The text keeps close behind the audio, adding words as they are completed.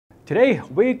Today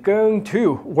we're going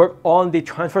to work on the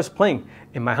transverse plane.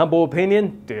 In my humble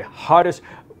opinion, the hardest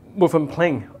movement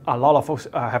plane a lot of folks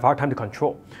have a hard time to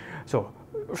control. So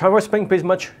transverse plane pretty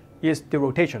much is the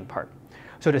rotation part.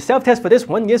 So the self-test for this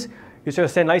one is you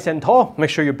just stand nice and tall, make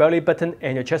sure your belly button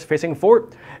and your chest facing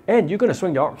forward, and you're going to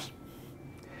swing your arms.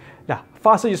 Now,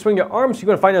 faster you swing your arms,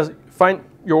 you're going to find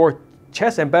your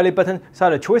chest and belly button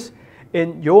start to twist,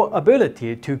 and your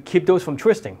ability to keep those from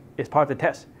twisting is part of the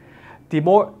test. The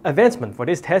more advancement for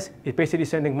this test is basically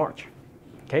standing march.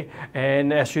 Okay,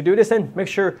 and as you do this, then make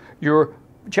sure your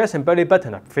chest and belly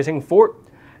button are facing forward.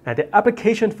 Now the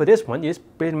application for this one is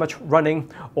pretty much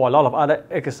running or a lot of other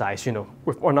exercise,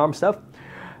 with one arm stuff,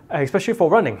 especially for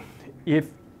running.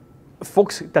 If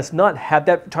folks does not have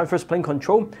that transverse plane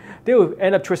control, they will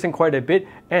end up twisting quite a bit,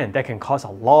 and that can cause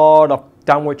a lot of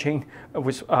downward chain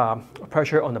with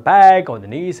pressure on the back, on the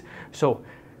knees. So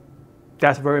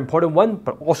that's a very important one,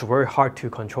 but also very hard to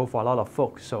control for a lot of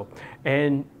folks. So,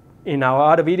 and in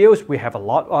our other videos, we have a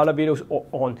lot of other videos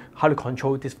on how to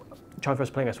control this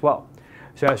transverse plane as well.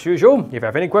 So as usual, if you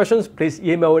have any questions, please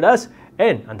email us.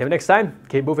 And until next time,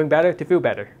 keep moving better to feel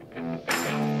better.